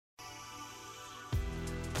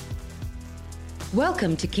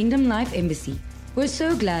Welcome to Kingdom Life Embassy. We're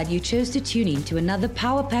so glad you chose to tune in to another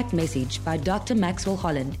power-packed message by Dr. Maxwell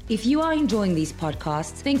Holland. If you are enjoying these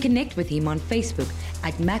podcasts, then connect with him on Facebook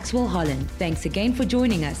at Maxwell Holland. Thanks again for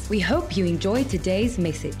joining us. We hope you enjoyed today's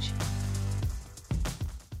message.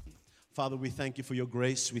 Father, we thank you for your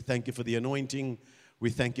grace. We thank you for the anointing. We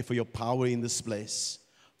thank you for your power in this place,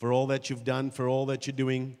 for all that you've done, for all that you're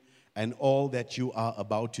doing, and all that you are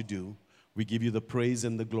about to do. We give you the praise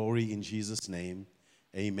and the glory in Jesus' name.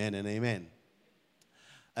 Amen and amen.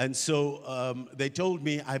 And so they told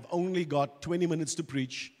me I've only got 20 minutes to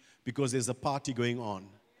preach because there's a party going on.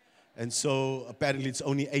 And so apparently it's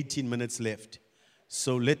only 18 minutes left.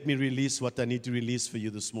 So let me release what I need to release for you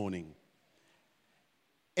this morning.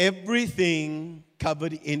 Everything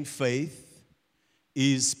covered in faith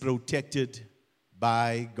is protected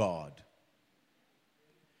by God.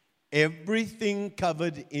 Everything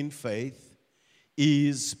covered in faith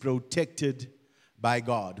is protected by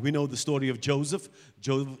God. We know the story of Joseph.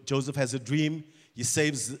 Joseph has a dream. He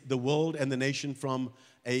saves the world and the nation from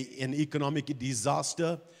an economic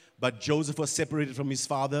disaster. But Joseph was separated from his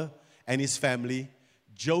father and his family.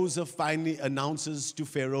 Joseph finally announces to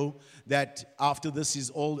Pharaoh that after this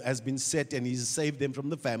all has been set and he's saved them from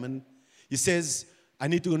the famine. He says, I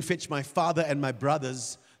need to go and fetch my father and my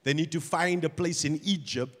brothers. They need to find a place in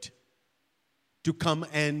Egypt to come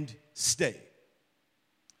and stay.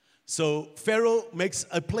 So Pharaoh makes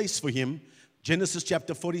a place for him. Genesis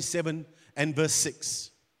chapter 47 and verse 6.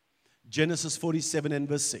 Genesis 47 and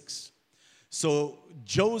verse 6. So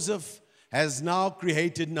Joseph has now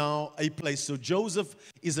created a place. So Joseph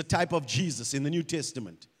is a type of Jesus in the New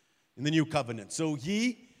Testament, in the New Covenant. So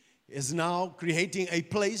he is now creating a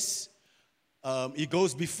place. He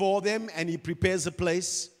goes before them and he prepares a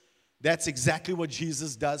place. That's exactly what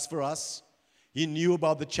Jesus does for us. He knew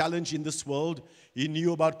about the challenge in this world. He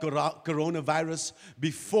knew about coronavirus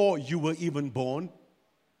before you were even born.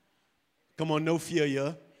 Come on, no fear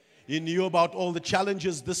here. He knew about all the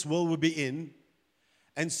challenges this world would be in.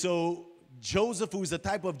 And so Joseph, who is a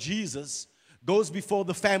type of Jesus, goes before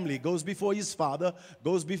the family, goes before his father,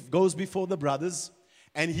 goes before the brothers,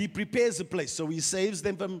 and he prepares a place. So he saves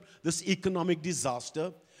them from this economic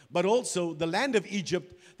disaster. But also the land of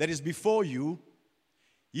Egypt that is before you,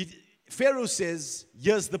 Pharaoh says,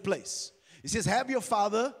 here's the place. He says, have your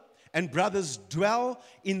father and brothers dwell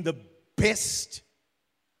in the best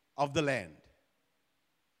of the land.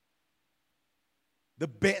 The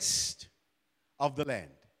best of the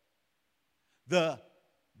land. The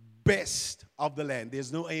best of the land.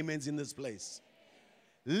 There's no amens in this place.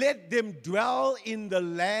 Let them dwell in the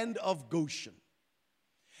land of Goshen.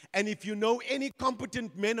 And if you know any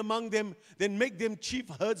competent men among them, then make them chief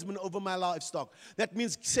herdsmen over my livestock. That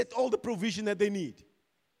means set all the provision that they need.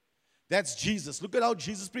 That's Jesus. Look at how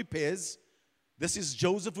Jesus prepares. This is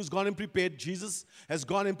Joseph who's gone and prepared. Jesus has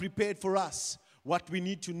gone and prepared for us what we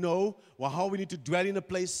need to know or how we need to dwell in a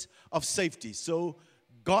place of safety. So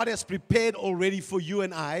God has prepared already for you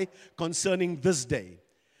and I concerning this day.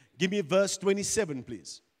 Give me verse 27,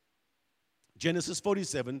 please. Genesis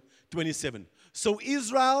 47, 27. So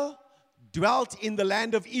Israel dwelt in the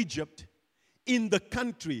land of Egypt in the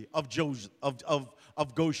country of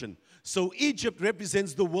Goshen. So Egypt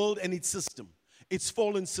represents the world and its system, its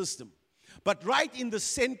fallen system. But right in the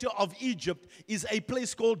center of Egypt is a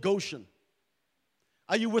place called Goshen.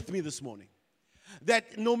 Are you with me this morning?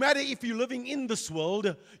 That no matter if you're living in this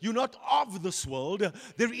world, you're not of this world,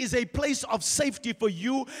 there is a place of safety for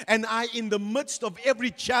you and I in the midst of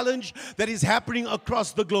every challenge that is happening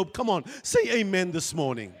across the globe. Come on, say amen this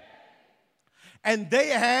morning. And they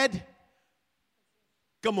had,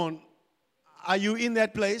 come on, are you in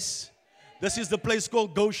that place? This is the place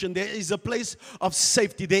called Goshen. There is a place of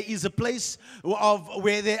safety. There is a place of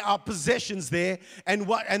where there are possessions there. And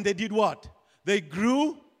they did what? They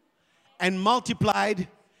grew and multiplied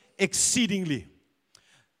exceedingly.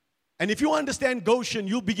 And if you understand Goshen,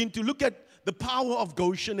 you'll begin to look at the power of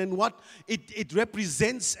Goshen and what it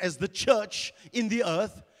represents as the church in the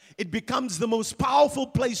earth. It becomes the most powerful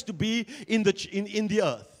place to be in the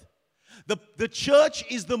earth. The church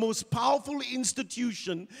is the most powerful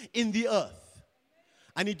institution in the earth.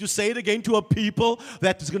 I need to say it again to a people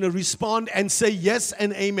that is going to respond and say yes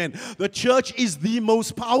and amen. The church is the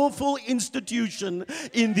most powerful institution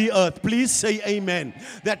in the earth. Please say amen.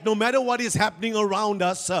 That no matter what is happening around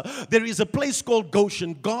us, there is a place called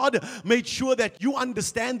Goshen. God made sure that you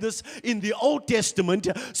understand this in the Old Testament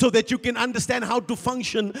so that you can understand how to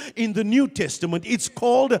function in the New Testament. It's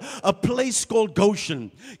called a place called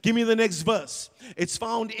Goshen. Give me the next verse. It's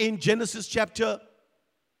found in Genesis chapter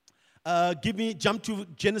jump to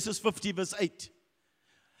Genesis 50 verse 8.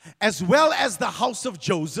 as well as the house of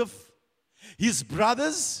Joseph, his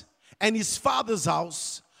brothers, and his father's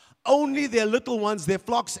house, only their little ones, their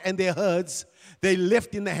flocks and their herds, they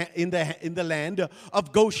left in the land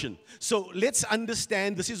of Goshen. So let's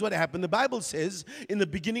understand, this is what happened. The Bible says in the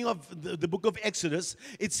beginning of the book of Exodus,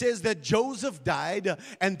 it says that Joseph died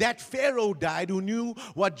and that Pharaoh died who knew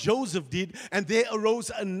what Joseph did. And there arose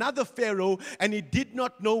another Pharaoh, and he did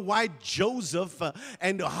not know why Joseph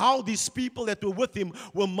and how these people that were with him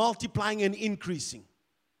were multiplying and increasing.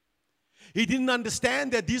 He didn't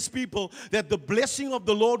understand that these people, that the blessing of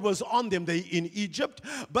the Lord was on them. They in Egypt,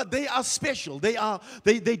 but they are special. They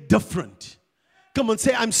different. Come on,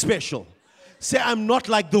 say, I'm special. Say, I'm not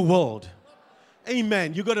like the world.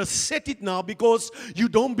 Amen. You got to set it now, because you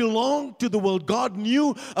don't belong to the world. God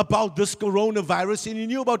knew about this coronavirus, and He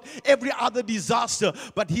knew about every other disaster,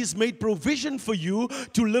 but He's made provision for you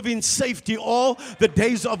to live in safety all the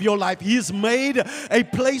days of your life. He's made a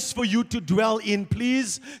place for you to dwell in.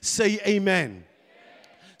 Please say amen.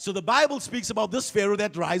 So the Bible speaks about this Pharaoh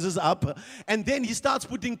that rises up, and then he starts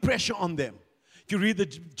putting pressure on them. If you read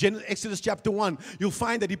the Exodus chapter 1, you'll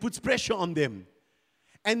find that he puts pressure on them.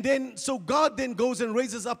 And then, so God then goes and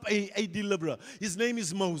raises up a deliverer. His name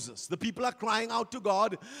is Moses. The people are crying out to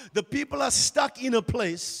God. The people are stuck in a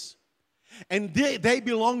place, and they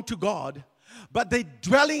belong to God, but they're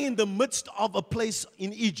dwelling in the midst of a place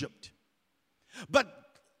in Egypt. But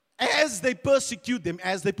as they persecute them,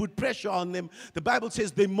 as they put pressure on them, the Bible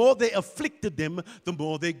says the more they afflicted them, the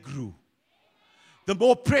more they grew. The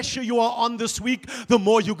more pressure you are on this week, the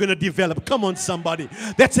more you're going to develop. Come on, somebody.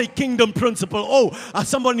 That's a kingdom principle. Oh,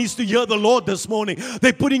 somebody needs to hear the Lord this morning.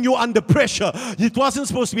 They're putting you under pressure. It wasn't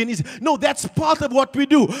supposed to be an easy. No, that's part of what we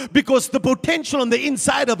do, because the potential on the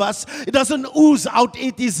inside of us, it doesn't ooze out.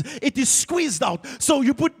 It is squeezed out. So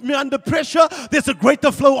you put me under pressure, there's a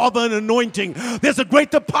greater flow of an anointing. There's a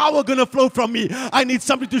greater power going to flow from me. I need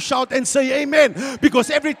somebody to shout and say amen,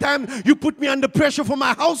 because every time you put me under pressure for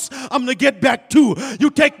my house, I'm going to get back 2. You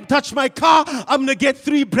touch my car, I'm going to get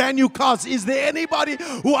 3 brand new cars. Is there anybody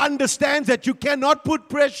who understands that you cannot put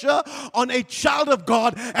pressure on a child of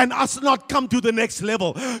God and us not come to the next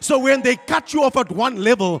level? So when they cut you off at one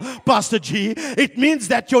level, Pastor G, it means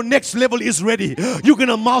that your next level is ready. You're going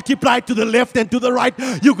to multiply to the left and to the right.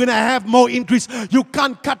 You're going to have more increase. You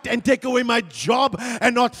can't cut and take away my job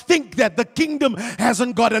and not think that the kingdom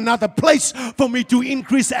hasn't got another place for me to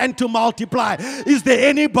increase and to multiply. Is there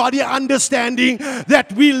anybody understanding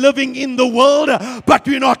that we're living in the world, but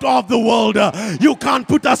we're not of the world? You can't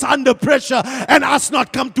put us under pressure and us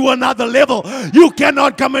not come to another level. You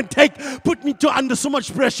cannot come and put me under so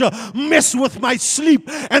much pressure, mess with my sleep,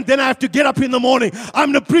 and then I have to get up in the morning.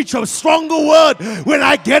 I'm going to preach a stronger word when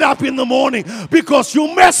I get up in the morning, because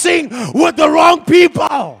you're messing with the wrong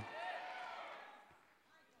people.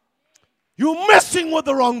 You're messing with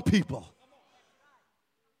the wrong people.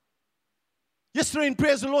 Yesterday in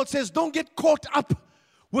prayers, the Lord says, don't get caught up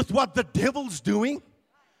with what the devil's doing.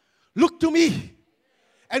 Look to me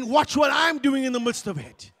and watch what I'm doing in the midst of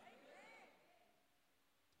it.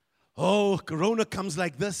 Oh, Corona comes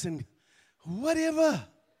like this and whatever.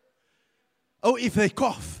 Oh, if they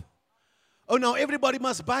cough. Oh, now everybody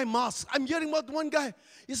must buy masks. I'm hearing about one guy.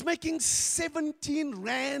 He's making 17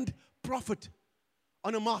 Rand profit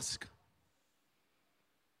on a mask.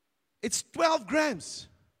 It's 12 grams.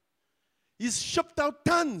 He's shipped out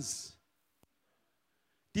tons.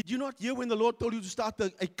 Did you not hear when the Lord told you to start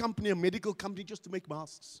a company, a medical company, just to make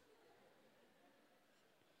masks?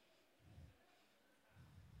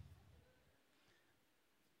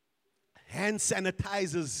 Hand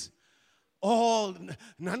sanitizers.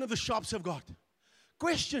 None of the shops have got.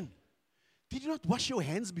 Question. Did you not wash your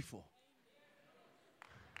hands before?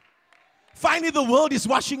 Finally, the world is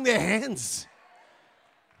washing their hands.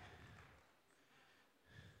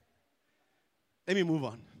 Let me move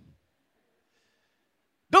on.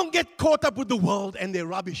 Don't get caught up with the world and their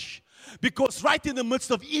rubbish. Because right in the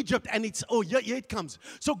midst of Egypt, and here it comes.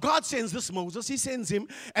 So God sends this Moses, He sends him,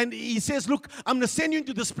 and He says, look, I'm going to send you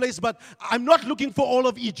into this place, but I'm not looking for all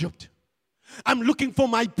of Egypt. I'm looking for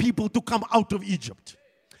my people to come out of Egypt.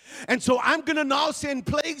 And so I'm going to now send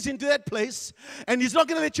plagues into that place, and He's not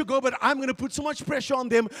going to let you go, but I'm going to put so much pressure on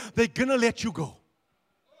them, they're going to let you go.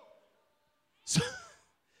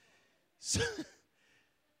 So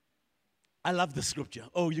I love the scripture.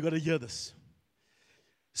 Oh, you got to hear this.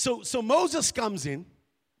 So Moses comes in,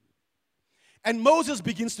 and Moses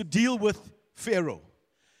begins to deal with Pharaoh.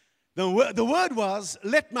 The word was,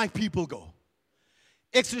 let my people go.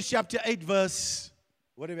 Exodus chapter 8 verse,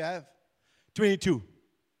 what do we have? 22.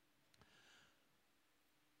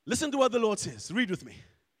 Listen to what the Lord says. Read with me.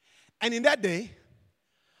 And in that day,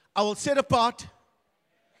 I will set apart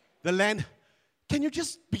the land. Can you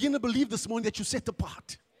just begin to believe this morning that you're set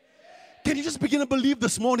apart? Can you just begin to believe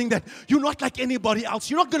this morning that you're not like anybody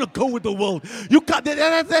else? You're not going to go with the world. You can't.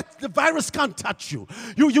 The virus can't touch you.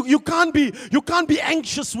 You can't be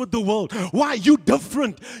anxious with the world. Why? You're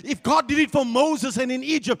different. If God did it for Moses and in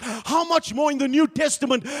Egypt, how much more in the New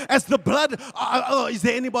Testament as the blood? Is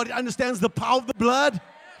there anybody that understands the power of the blood?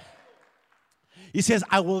 He says,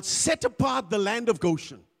 I will set apart the land of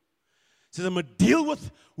Goshen. He says, I'm going to deal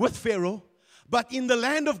with Pharaoh, but in the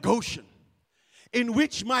land of Goshen, in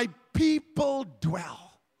which my people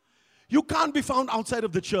dwell. You can't be found outside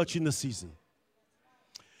of the church in the season.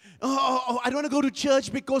 I don't want to go to church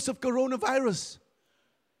because of coronavirus.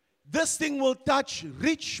 This thing will touch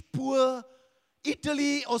rich, poor,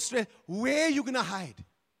 Italy, Australia. Where are you going to hide?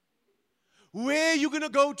 Where are you going to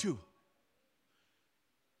go to?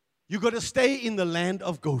 You got to stay in the land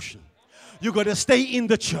of Goshen. You got to stay in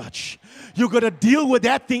the church. You got to deal with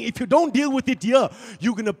that thing. If you don't deal with it here,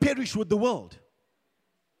 you're going to perish with the world.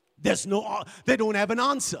 They don't have an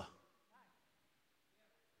answer.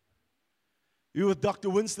 We were with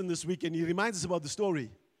Dr. Winston this week, and he reminds us about the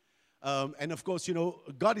story. And of course,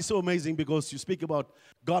 God is so amazing because you speak about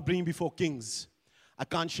God bringing before kings. I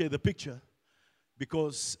can't share the picture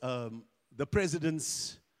because the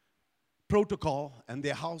president's protocol and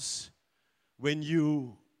their house, when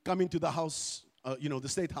you come into the house, the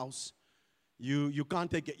state house, you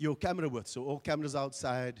can't take your camera with. So all cameras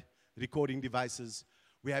outside, recording devices.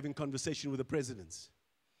 We're having conversation with the presidents.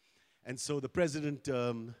 And so the president,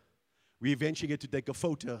 we eventually get to take a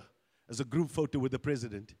photo, as a group photo with the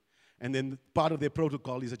president. And then part of their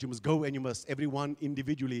protocol is that you must go and you must, everyone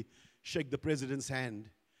individually, shake the president's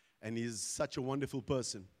hand. And he's such a wonderful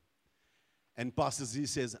person. And Pastor Z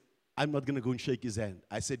says, I'm not going to go and shake his hand.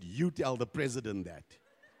 I said, you tell the president that.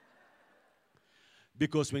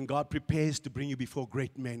 Because when God prepares to bring you before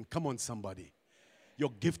great men, come on somebody,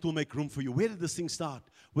 your gift will make room for you. Where did this thing start?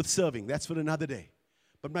 With serving. That's for another day.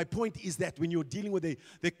 But my point is that when you're dealing with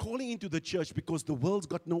they're calling into the church because the world's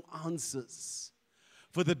got no answers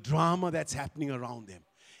for the drama that's happening around them.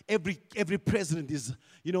 Every president is,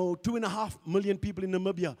 2.5 million people in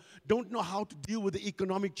Namibia don't know how to deal with the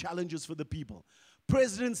economic challenges for the people.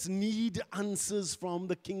 Presidents need answers from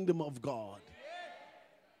the kingdom of God.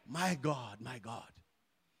 My God, my God.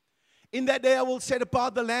 In that day I will set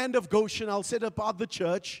apart the land of Goshen. I'll set apart the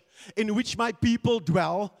church in which my people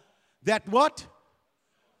dwell. That what?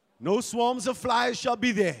 No swarms of flies shall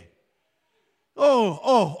be there.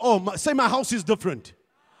 Say my house is different.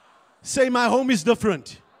 Say my home is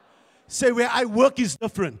different. Say where I work is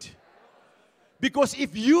different. Because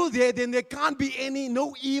if you're there, then there can't be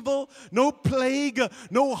no evil, no plague,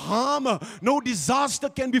 no harm, no disaster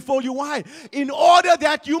can befall you. Why? In order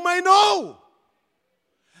that you may know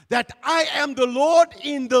that I am the Lord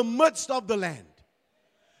in the midst of the land.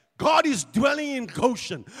 God is dwelling in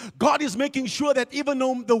Goshen. God is making sure that even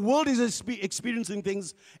though the world is experiencing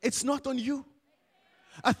things, it's not on you.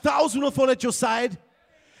 1,000 will fall at your side,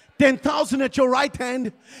 10,000 at your right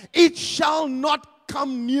hand. It shall not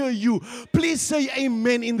come near you. Please say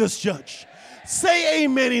amen in this church. Say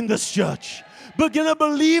amen in this church. Begin to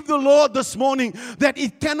believe the Lord this morning that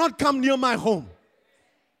it cannot come near my home.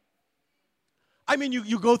 I mean,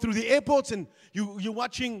 you go through the airports and you're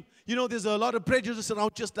watching, there's a lot of prejudice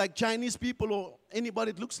around just like Chinese people or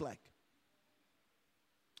anybody it looks like.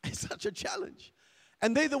 It's such a challenge.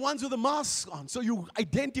 And they're the ones with the masks on, so you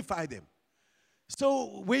identify them.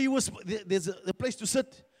 So where there's a place to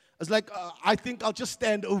sit. It's like, I think I'll just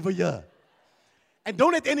stand over here. And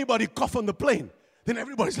don't let anybody cough on the plane. Then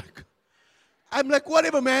everybody's like, I'm like,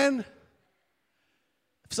 whatever, man.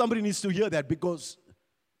 Somebody needs to hear that because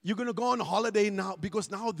you're going to go on holiday now because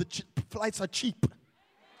now the flights are cheap.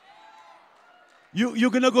 You're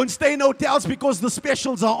going to go and stay in hotels because the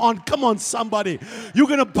specials are on. Come on, somebody. You're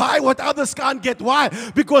going to buy what others can't get. Why?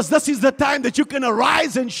 Because this is the time that you can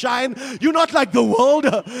arise and shine. You're not like the world.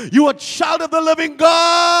 You are a child of the living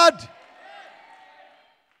God.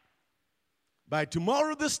 By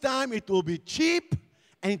tomorrow this time, it will be cheap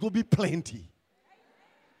and it will be plenty.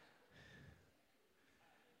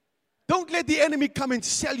 Don't let the enemy come and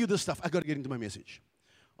sell you this stuff. I got to get into my message.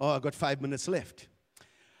 I got 5 minutes left.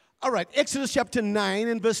 All right, Exodus chapter 9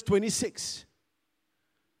 and verse 26.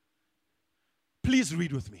 Please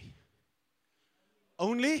read with me.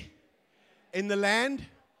 Only in the land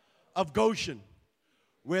of Goshen,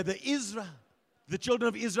 where the children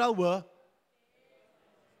of Israel were.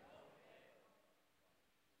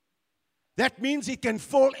 That means it can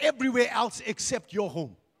fall everywhere else except your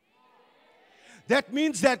home. That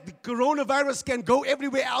means that the coronavirus can go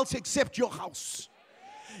everywhere else except your house.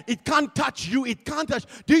 It can't touch you. It can't touch.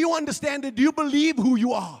 Do you understand it? Do you believe who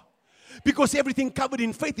you are? Because everything covered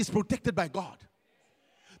in faith is protected by God.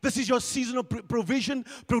 This is your season of provision,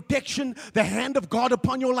 protection, the hand of God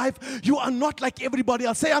upon your life. You are not like everybody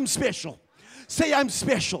else. Say, I'm special. Say, I'm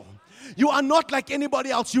special. You are not like anybody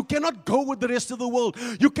else. You cannot go with the rest of the world.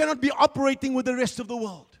 You cannot be operating with the rest of the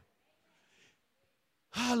world.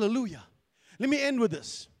 Hallelujah. Let me end with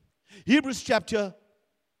this. Hebrews chapter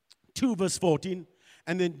 2 verse 14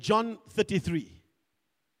 and then John 33.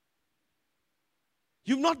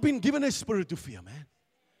 You've not been given a spirit to fear, man.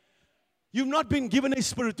 You've not been given a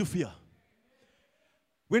spirit to fear.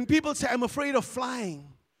 When people say, I'm afraid of flying,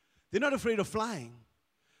 they're not afraid of flying.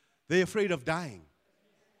 They're afraid of dying.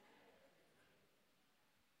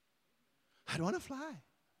 I don't want to fly.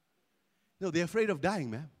 No, they're afraid of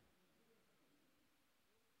dying, man.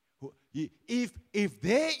 If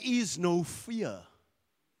there is no fear,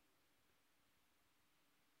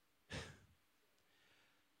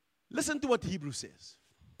 listen to what Hebrews says.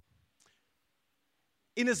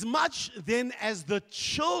 Inasmuch then as the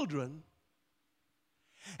children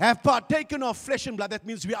have partaken of flesh and blood, that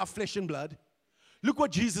means we are flesh and blood. Look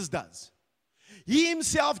what Jesus does. He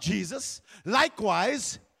himself, Jesus,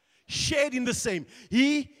 likewise shared in the same.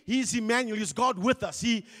 He's Emmanuel, he's God with us.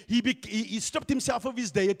 He stripped himself of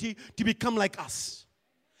his deity to become like us.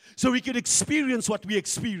 So we could experience what we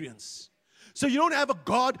experience. So you don't have a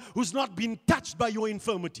God who's not been touched by your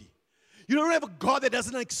infirmity. You don't have a God that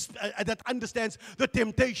that understands the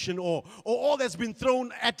temptation or all that's been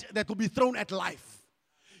that will be thrown at life.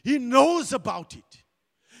 He knows about it.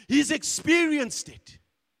 He's experienced it.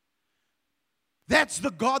 That's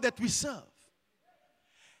the God that we serve.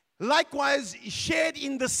 Likewise, shared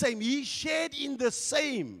in the same. He shared in the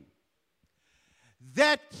same.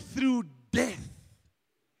 That through death,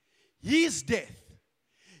 his death,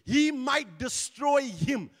 he might destroy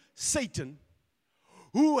him, Satan,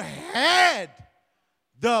 who had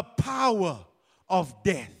the power of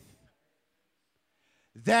death.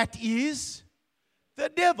 That is the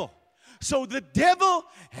devil. So the devil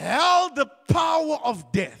held the power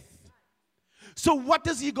of death. So what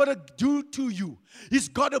does he got to do to you? He's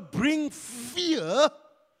got to bring fear,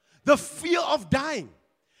 the fear of dying.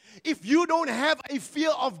 If you don't have a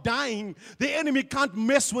fear of dying, the enemy can't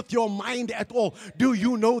mess with your mind at all. Do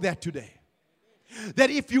you know that today? That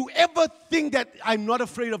if you ever think that I'm not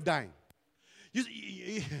afraid of dying,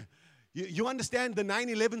 you understand the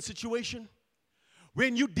 9/11 situation?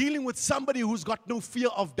 When you're dealing with somebody who's got no fear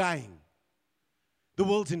of dying, the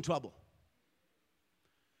world's in trouble.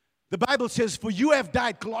 The Bible says, for you have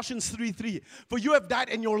died, Colossians 3:3, for you have died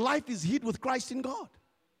and your life is hid with Christ in God.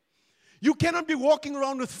 You cannot be walking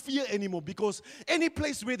around with fear anymore, because any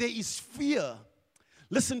place where there is fear,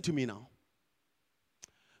 listen to me now.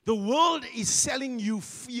 The world is selling you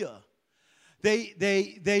fear.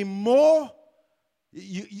 They more,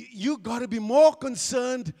 you got to be more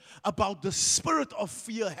concerned about the spirit of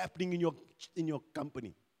fear happening in your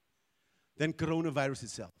company than coronavirus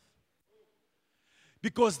itself.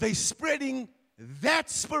 Because they're spreading that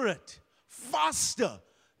spirit faster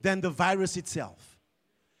than the virus itself.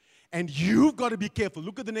 And you've got to be careful.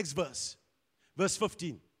 Look at the next verse. Verse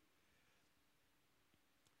 15.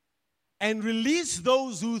 And release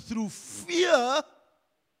those who through fear,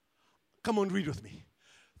 come on, read with me.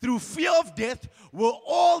 Through fear of death were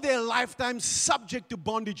all their lifetime subject to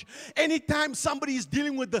bondage. Anytime somebody is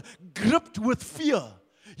dealing with gripped with fear,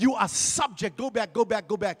 you are subject. Go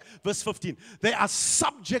back. Verse 15. They are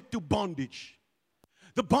subject to bondage.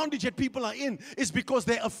 The bondage that people are in is because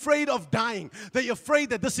they're afraid of dying. They're afraid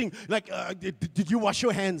that this thing, like, did you wash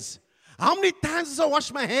your hands? How many times did I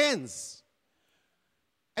wash my hands?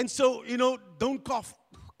 And so, don't cough.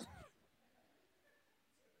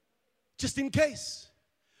 Just in case.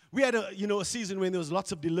 We had a season when there was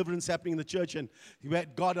lots of deliverance happening in the church, and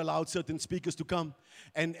God allowed certain speakers to come,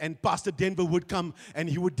 and Pastor Denver would come, and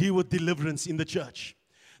he would deal with deliverance in the church.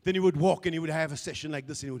 Then he would walk and he would have a session like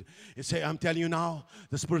this, and he'd say, I'm telling you now,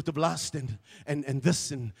 the spirit of lust and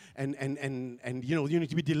this and you need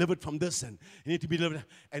to be delivered from this, and you need to be delivered.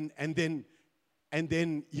 And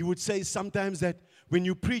then he would say sometimes that when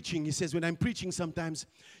you're preaching, he says, when I'm preaching sometimes,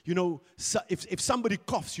 if somebody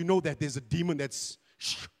coughs, you know that there's a demon that's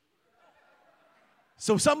shh.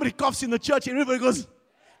 So somebody coughs in the church, and everybody goes,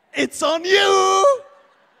 it's on you.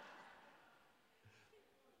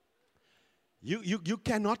 You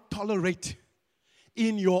cannot tolerate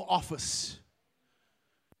in your office.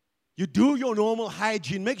 You do your normal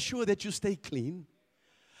hygiene. Make sure that you stay clean.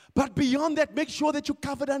 But beyond that, make sure that you're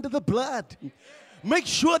covered under the blood. Make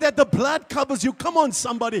sure that the blood covers you. Come on,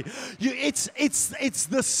 somebody. It's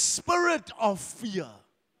the spirit of fear.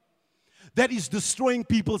 that is destroying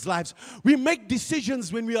people's lives. We make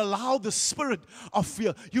decisions when we allow the spirit of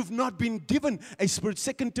fear. You've not been given a spirit.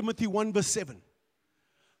 2 Timothy 1 verse 7.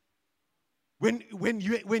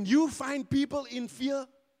 When you find people in fear,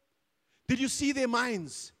 did you see their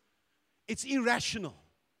minds? It's irrational.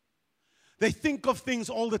 They think of things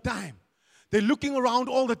all the time. They're looking around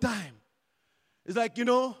all the time. It's like, in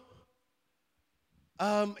the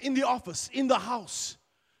office, in the house,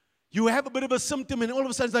 you have a bit of a symptom and all of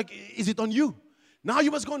a sudden it's like, is it on you? Now you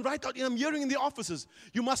must go and write out. I'm hearing in the offices.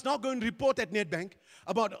 You must now go and report at Nedbank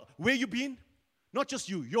about where you've been. Not just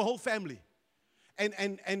you, your whole family.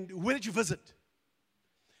 And where did you visit?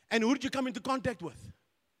 And who did you come into contact with?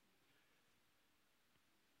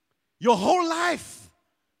 Your whole life.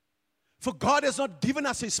 For God has not given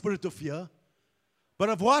us a spirit of fear, but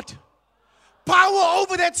of what? Power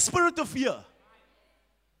over that spirit of fear.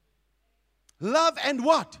 Love and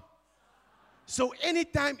what? So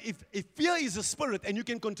anytime, if fear is a spirit and you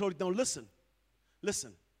can control it, now listen.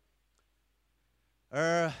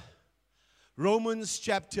 Romans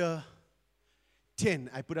chapter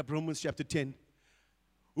 10. I put up Romans chapter 10.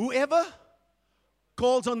 Whoever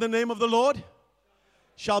calls on the name of the Lord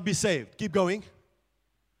shall be saved. Keep going.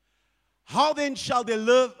 How then shall they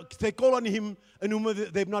live? They call on Him in whom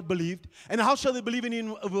they've not believed. And how shall they believe in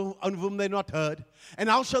Him on whom they've not heard? And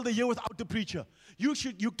how shall they hear without the preacher?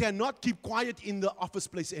 You cannot keep quiet in the office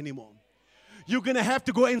place anymore. You're going to have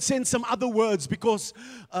to go and send some other words because,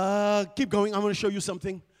 keep going, I'm going to show you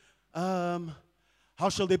something. How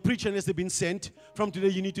shall they preach unless they've been sent? From today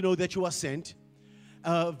you need to know that you are sent.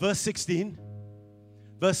 Verse 16.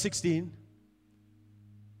 Verse 16.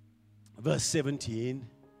 Verse 17.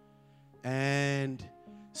 And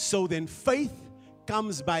so then faith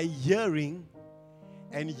comes by hearing,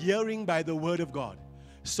 and hearing by the word of God.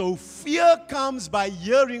 So fear comes by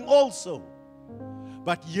hearing also,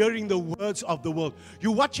 but hearing the words of the world.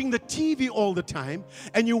 You're watching the TV all the time,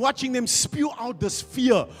 and you're watching them spew out this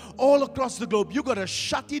fear all across the globe. You got to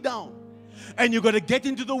shut it down. And you're going to get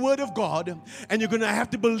into the Word of God, and you're going to have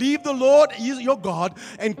to believe the Lord is your God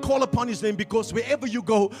and call upon His name, because wherever you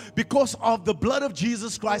go, because of the blood of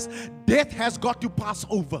Jesus Christ, death has got to pass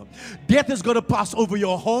over. Death has got to pass over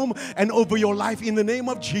your home and over your life in the name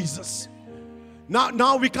of Jesus.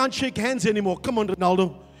 Now we can't shake hands anymore. Come on,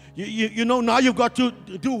 Ronaldo. You know, now you've got to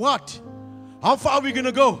do what? How far are we going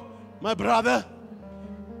to go, my brother?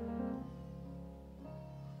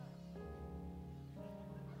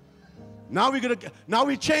 Now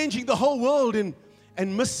we're changing the whole world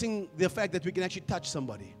and missing the fact that we can actually touch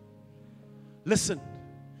somebody. Listen,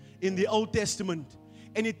 in the Old Testament,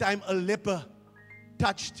 anytime a leper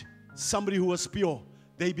touched somebody who was pure,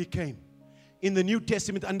 they became. In the New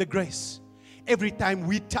Testament under grace, every time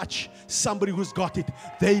we touch somebody who's got it,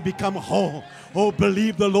 they become whole. Oh,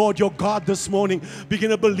 believe the Lord your God this morning.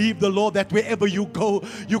 Begin to believe the Lord that wherever you go,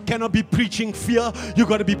 you cannot be preaching fear. You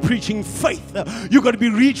got to be preaching faith. You got to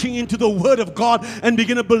be reaching into the Word of God and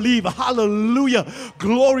begin to believe. Hallelujah.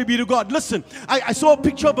 Glory be to God. Listen, I saw a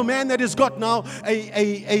picture of a man that has got now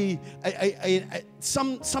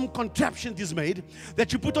some contraption is made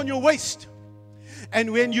that you put on your waist.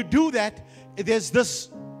 And when you do that, there's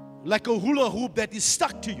this like a hula hoop that is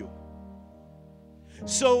stuck to you.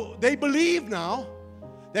 So they believe now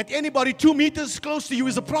that anybody 2 meters close to you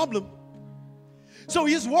is a problem. So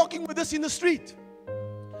he's walking with us in the street.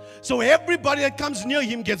 So everybody that comes near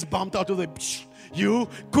him gets bumped out of the, you,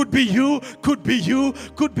 could be you, could be you,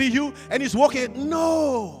 could be you. And he's walking,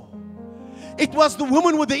 no. It was the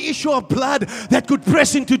woman with the issue of blood that could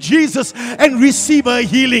press into Jesus and receive her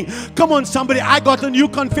healing. Come on, somebody, I got a new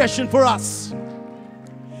confession for us.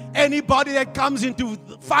 Anybody that comes into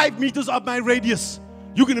 5 meters of my radius,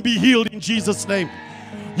 you're going to be healed in Jesus' name.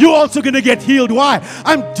 You're also going to get healed. Why?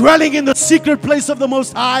 I'm dwelling in the secret place of the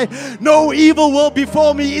Most High. No evil will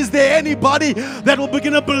befall me. Is there anybody that will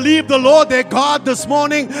begin to believe the Lord their God this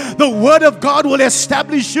morning? The Word of God will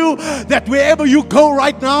establish you that wherever you go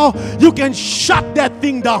right now, you can shut that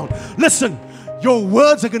thing down. Listen, your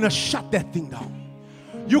words are going to shut that thing down.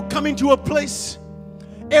 You come into a place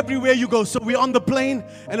everywhere you go. So we're on the plane,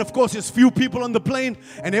 and of course there's few people on the plane,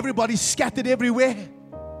 and everybody's scattered everywhere.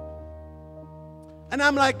 And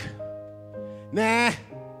I'm like, nah,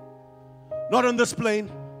 not on this plane.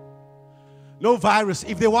 No virus.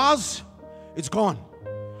 If there was, it's gone.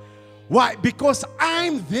 Why? Because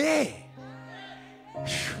I'm there.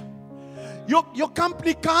 Your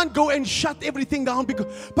company can't go and shut everything down,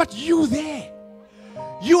 but you there.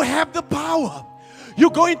 You have the power. You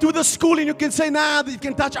go into the school and you can say, nah, you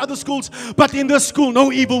can touch other schools. But in the school,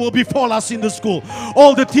 no evil will befall us in the school.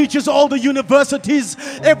 All the teachers, all the universities,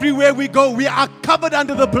 everywhere we go, we are covered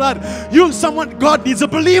under the blood. God needs a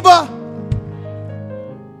believer.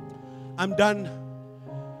 I'm done.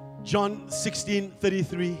 John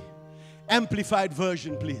 16:33. Amplified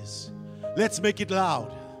version, please. Let's make it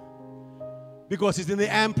loud. Because it's in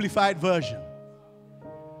the Amplified version.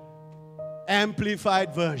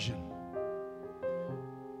 Amplified version.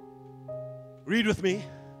 Read with me.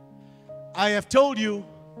 I have told you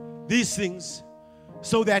these things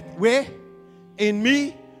so that where? In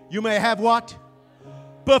me you may have what?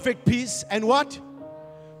 Perfect peace and what?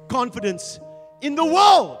 Confidence. In the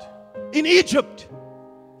world. In Egypt.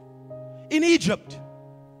 In Egypt.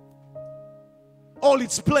 All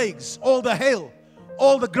its plagues, all the hail,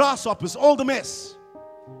 all the grasshoppers, all the mess.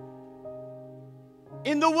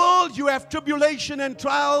 In the world you have tribulation and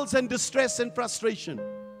trials and distress and frustration.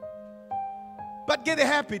 But get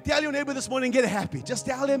happy. Tell your neighbor this morning, get happy. Just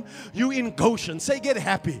tell him you in Goshen. Say get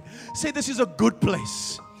happy. Say this is a good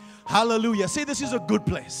place. Hallelujah. Say this is a good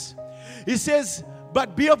place. He says,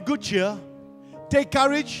 but be of good cheer. Take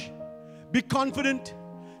courage. Be confident.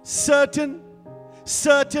 Certain,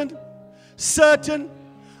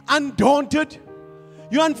 undaunted.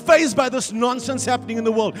 You're unfazed by this nonsense happening in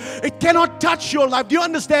the world. It cannot touch your life. Do you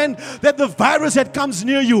understand that the virus that comes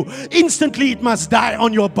near you, instantly it must die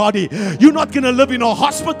on your body? You're not going to live in a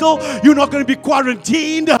hospital. You're not going to be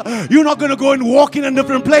quarantined. You're not going to go and walk in a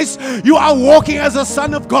different place. You are walking as a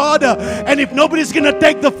son of God. And if nobody's going to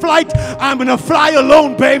take the flight, I'm going to fly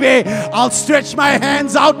alone, baby. I'll stretch my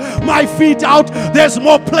hands out, my feet out. There's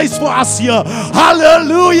more place for us here.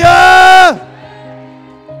 Hallelujah!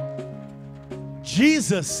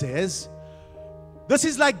 Jesus says, this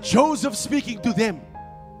is like Joseph speaking to them.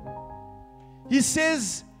 He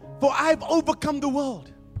says, for I've overcome the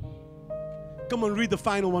world. Come on, read the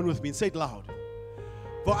final one with me and say it loud.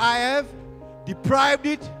 For I have deprived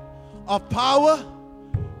it of power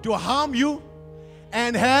to harm you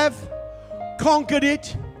and have conquered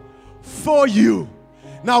it for you.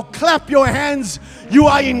 Now clap your hands. You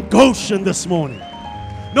are in Goshen this morning.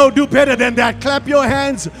 No, do better than that. Clap your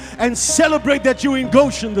hands and celebrate that you're in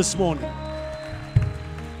Goshen this morning.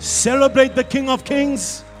 Celebrate the King of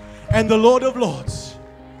Kings and the Lord of Lords.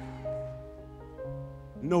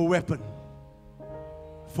 No weapon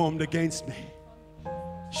formed against me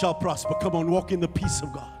shall prosper. Come on, walk in the peace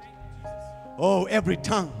of God. Oh, every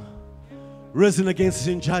tongue risen against us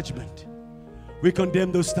in judgment, we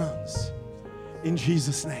condemn those tongues in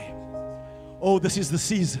Jesus' name. Oh, this is the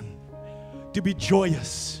season to be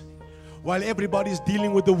joyous. While everybody's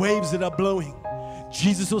dealing with the waves that are blowing,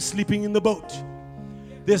 Jesus was sleeping in the boat.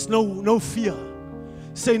 There's no fear.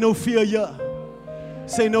 Say no fear here.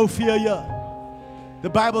 Say no fear here. The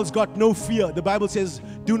Bible's got no fear. The Bible says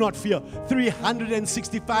do not fear.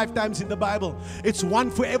 365 times in the Bible. It's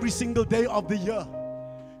one for every single day of the year.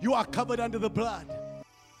 You are covered under the blood.